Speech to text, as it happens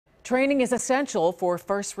Training is essential for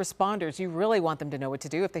first responders. You really want them to know what to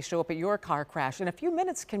do if they show up at your car crash. And a few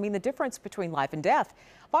minutes can mean the difference between life and death.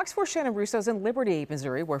 Fox 4 Shannon Russo's in Liberty,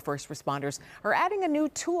 Missouri, where first responders are adding a new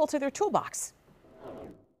tool to their toolbox.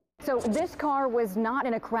 So this car was not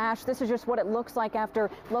in a crash. This is just what it looks like after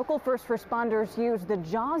local first responders used the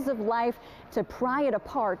jaws of life to pry it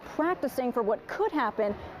apart, practicing for what could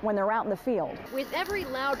happen when they're out in the field. With every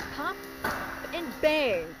loud pop and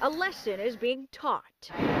bang, a lesson is being taught.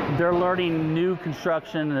 They're learning new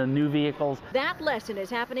construction and new vehicles. That lesson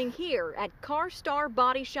is happening here at Car Star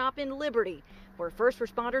Body Shop in Liberty, where first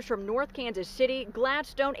responders from North Kansas City,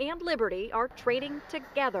 Gladstone, and Liberty are training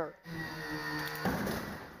together.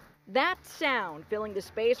 That sound filling the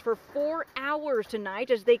space for 4 hours tonight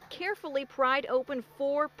as they carefully pried open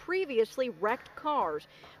 4 previously wrecked cars.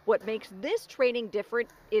 What makes this training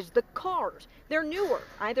different is the cars. They're newer,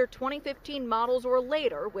 either 2015 models or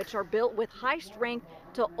later, which are built with high-strength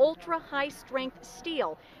to ultra-high-strength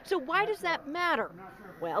steel. So why does that matter?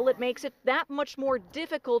 Well, it makes it that much more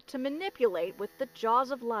difficult to manipulate with the jaws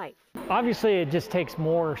of life. Obviously, it just takes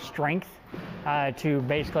more strength to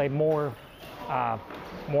basically more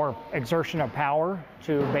exertion of power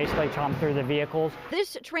to basically chomp through the vehicles.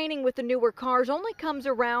 This training with the newer cars only comes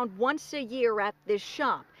around once a year at this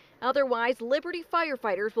shop. Otherwise, Liberty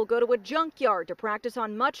firefighters will go to a junkyard to practice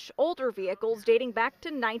on much older vehicles dating back to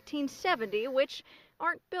 1970, which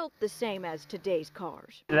aren't built the same as today's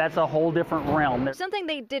cars. That's a whole different realm. Something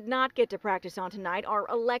they did not get to practice on tonight are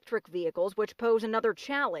electric vehicles, which pose another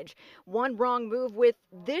challenge. One wrong move with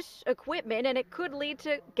this equipment and it could lead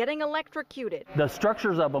to getting electrocuted. The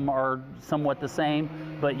structures of them are somewhat the same,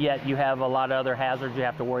 but yet you have a lot of other hazards. You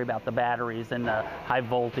have to worry about the batteries and the high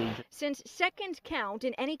voltage. Since seconds count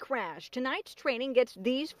in any crash, tonight's training gets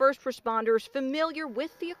these first responders familiar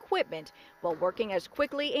with the equipment while working as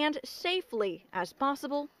quickly and safely as possible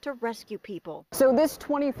to rescue people. So this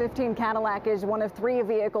 2015 Cadillac is one of 3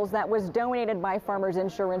 vehicles that was donated by Farmers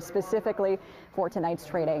Insurance specifically for tonight's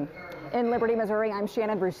training. In Liberty, Missouri, I'm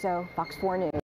Shannon Russo, Fox 4 News.